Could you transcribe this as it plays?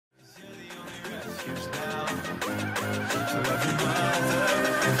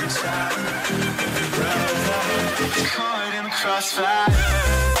Caught in the crossfire.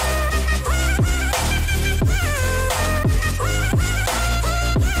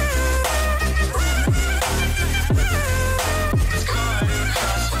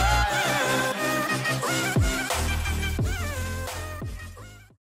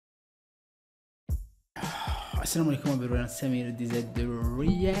 Assalamu alaikum everyone, Samir. This is the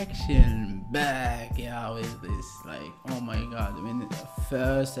reaction back, yeah, with this, like, oh my god. I mean,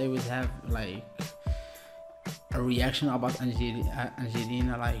 first I would have like a reaction about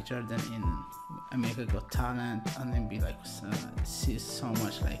Angelina, like Jordan in America Got Talent, and then be like, see so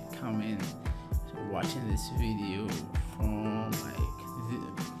much like coming, watching this video from like,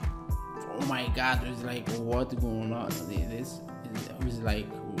 oh my god, there's like what going on. This it was like,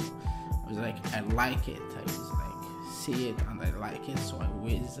 I like it. I was like see it and I like it, so I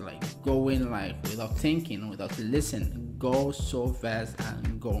was like going like without thinking, without listening, go so fast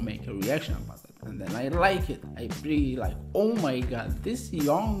and go make a reaction about it. And then I like it. I really like, oh my god, this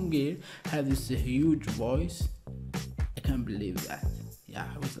young girl had this huge voice. I can't believe that. Yeah,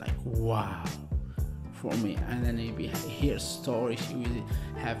 I was like, wow, for me. And then maybe I hear story, she will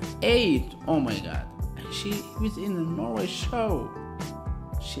have 8. Oh my god, and she was in a Norway show.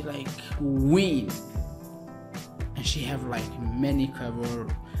 She like win, and she have like many cover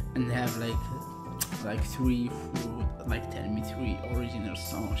and have like 3, 4, like tell me 3 original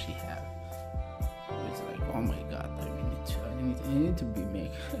songs she have. It's like, oh my god, I need to be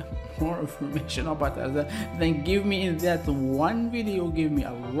make more information about that. Then give me in that one video, give me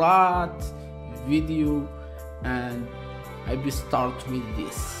a lot video, and I will start with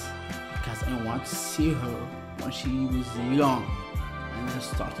this because I want to see her when she was young. And then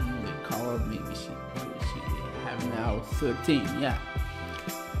starting with the color, maybe she have now 13. Yeah,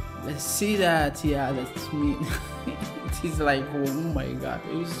 let's see that. Yeah, that's me. It is like, oh my god,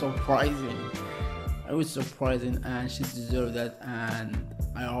 it was surprising. It was surprising, and she deserved that. And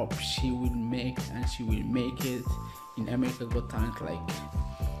I hope she will make it in America Got Talent. Like,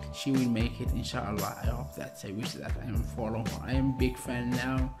 she will make it, inshallah. I hope that. I wish that I am following her. I am big fan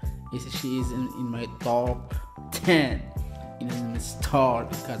now. She is in my top 10 in Astar,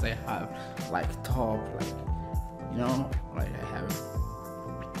 because I have like top, like, you know, like I have,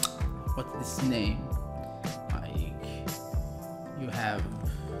 what's this name, like you have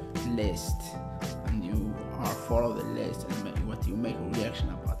list and you are follow the list and make what you make a reaction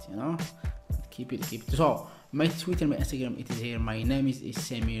about, you know. Keep it. So my Twitter, my Instagram, it is here. My name is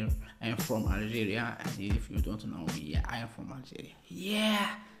Samir. I am from Algeria, and if you don't know me, yeah, I am from Algeria.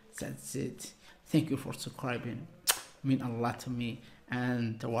 Yeah, that's it. Thank you for subscribing. Mean a lot to me,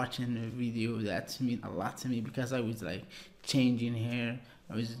 and watching the video, that mean a lot to me, because I was like changing here.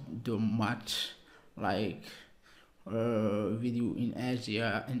 I was doing much like video in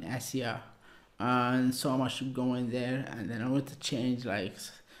Asia, and so much going there, and then I want to change. Like,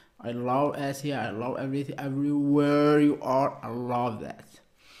 I love Asia, I love everything, everywhere you are, I love that.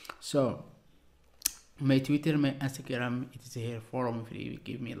 So my Twitter, my Instagram, it is here. Follow me, free,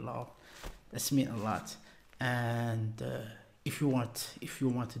 give me love, that's mean a lot. And if you want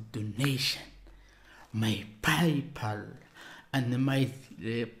a donation, my PayPal and my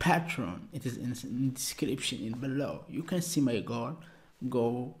Patreon, it is in the description in below. You can see my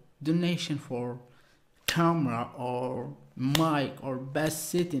go donation for camera or mic or best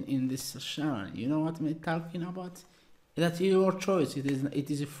sitting in this channel. You know what I'm talking about? That's your choice. It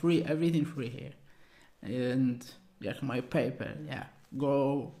is free, everything free here. And like my PayPal, yeah,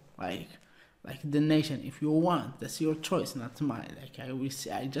 go like donation if you want. That's your choice, not mine. Like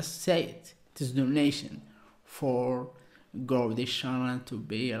I just say it. It is donation for grow this channel to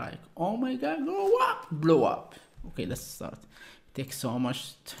be like, oh my god, grow up, blow up. Okay, let's start. It takes so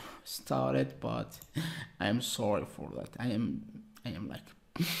much to start it, but I am sorry for that. I am like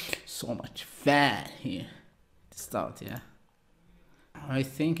so much fan here to start. Yeah, I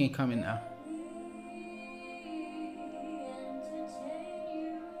think I'm coming now.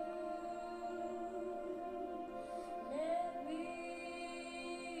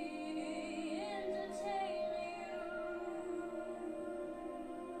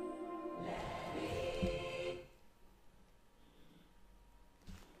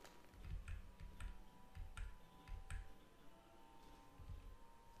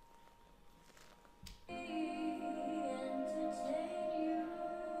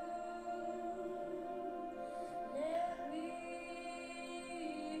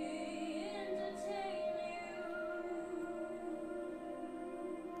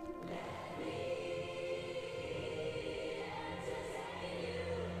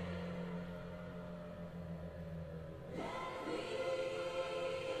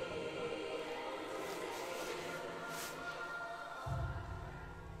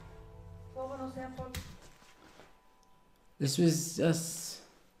 This was just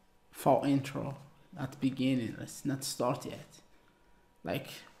for intro, not beginning. Let's not start yet. Like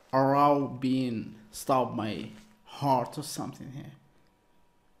around being stopped my heart or something here.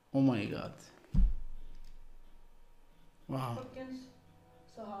 Oh my god. Wow.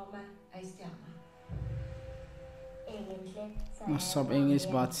 Så har vi ei stjerne. Egentlig så Not stop English,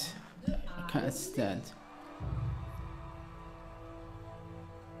 but I can't stand.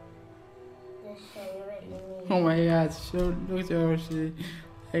 Det skjer jo veldig mye. Oh my god, look at her, she,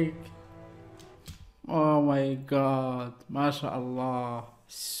 like, oh my god, mashallah,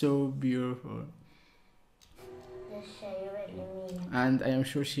 so beautiful. Det skjer jo veldig mye. And I am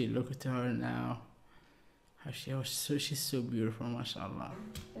sure she look at her now. How she's so beautiful, mashallah.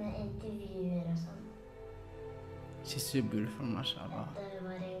 Med intervjuer og sånn. She's so beautiful, mashallah. Det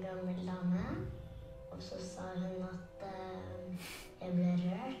var en gammel dame, og så sa hun at jeg ble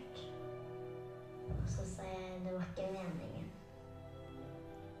rørt. Og så sa jeg det var ikke meningen.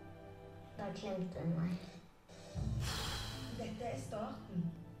 Da klemte hun meg. Dette er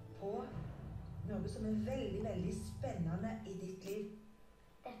starten på noe som er veldig, veldig spennende i ditt liv.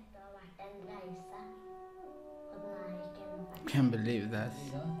 Dette har vært en reise, og den er ikke en ferdig. Can't believe that.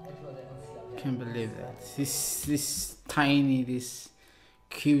 Can't believe that. This tiny, this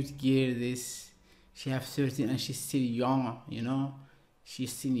cute girl, she have 13 and she's still young, you know?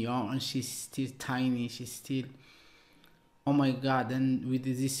 She's still young and she's still tiny, she's still, oh my god, and with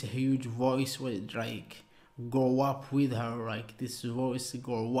this huge voice would like grow up with her, like this voice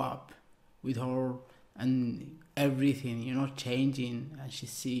grow up with her and everything, you know, changing, and she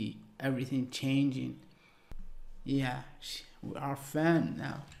see everything changing. Yeah, we are fan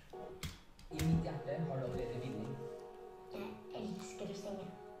now. I mitt hjerte har du allerede vunnet. Jeg elsker å synge.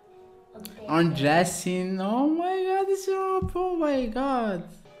 Og det Undressing, oh my god, this rap, oh my god.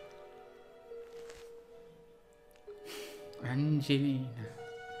 Angelina.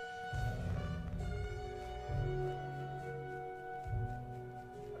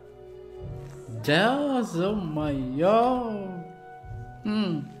 That's, oh my god.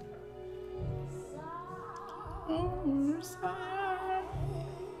 Oh, sad.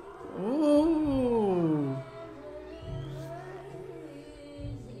 Oh.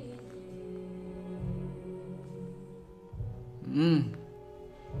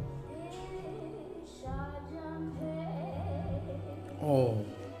 Oh.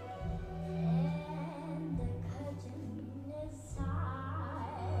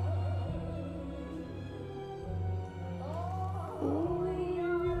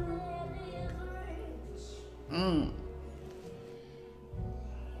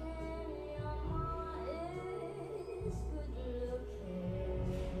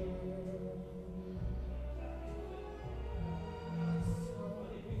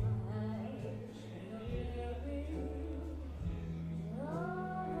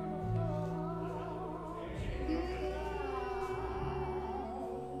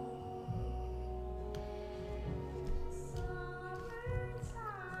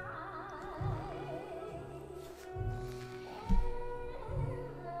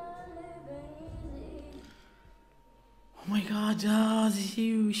 Oh my god, does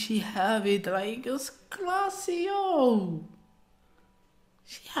she have it like it's classy, yo.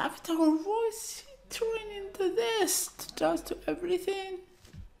 She have it, her voice thrown into this, just to everything.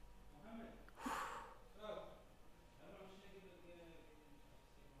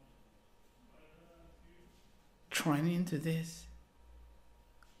 Trying into this.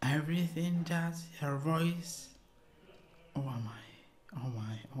 Everything does her voice. Oh my, oh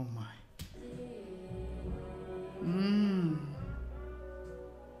my, oh my.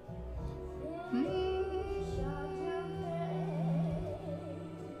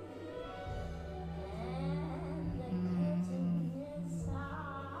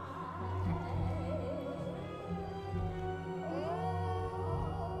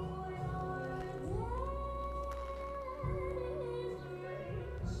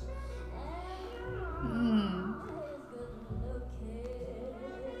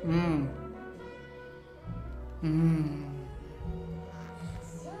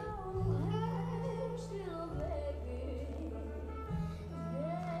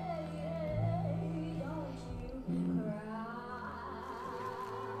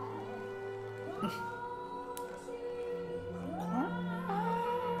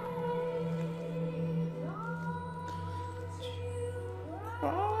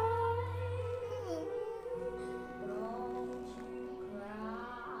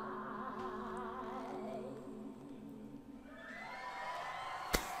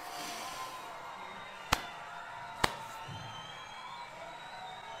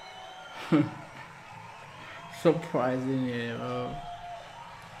 surprising. Yeah.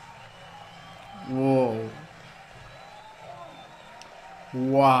 Whoa.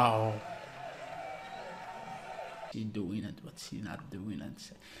 Wow. She's doing it, but she's not doing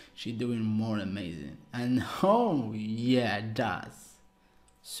it. She's doing more amazing. And oh yeah, it does.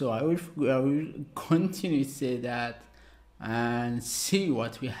 So I will continue to say that and see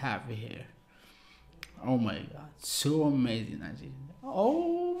what we have here. Oh my god, so amazing, Angelina.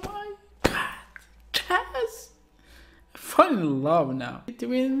 Oh my god, yes. I fall in love now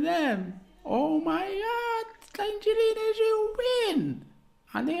between them. Oh my god, Angelina, she win.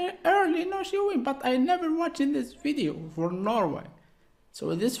 And they early know she win, but I never watching this video for Norway.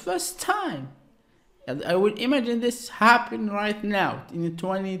 So this first time, and I would imagine this happen right now in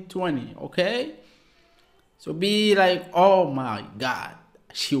 2020, okay? So be like, oh my god,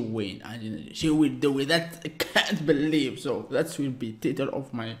 she win, and she will do it. That I can't believe. So that will be title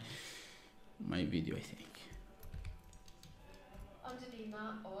of my video, I think.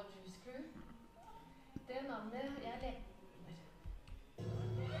 Angelina og Juice Crew. Det navnet jeg leter.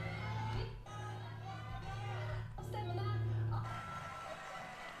 Og stemmene.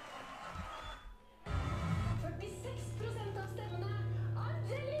 46% av stemmene.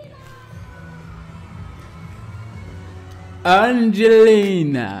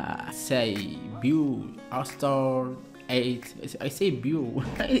 Angelina. Say Bew. Astar 8. I say Bew.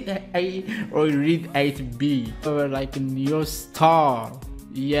 I read 8B. Like a new star.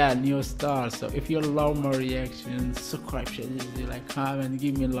 Yeah, new star. So if you love my reactions, subscribe, share this video, like, comment,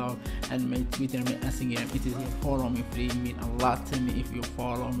 give me love, and my Twitter, my Instagram, it is here. Follow me, please, mean a lot to me if you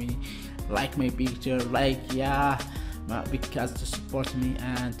follow me. Like my picture, like, yeah, because to support me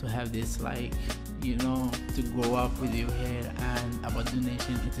and to have this, like, you know, to grow up with you here. And about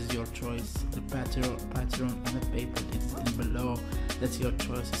donation, it is your choice. The Patreon and the PayPal, it is in below. That's your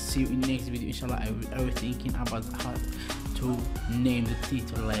choice. See you in next video, inshallah. I was thinking about how to name the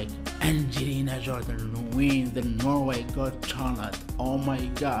title, like Angelina Jordan win the Norway Got Talent. Oh my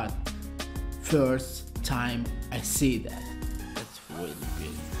god, first time I see that. That's really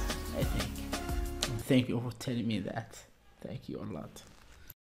good, I think. And thank you for telling me that. Thank you a lot.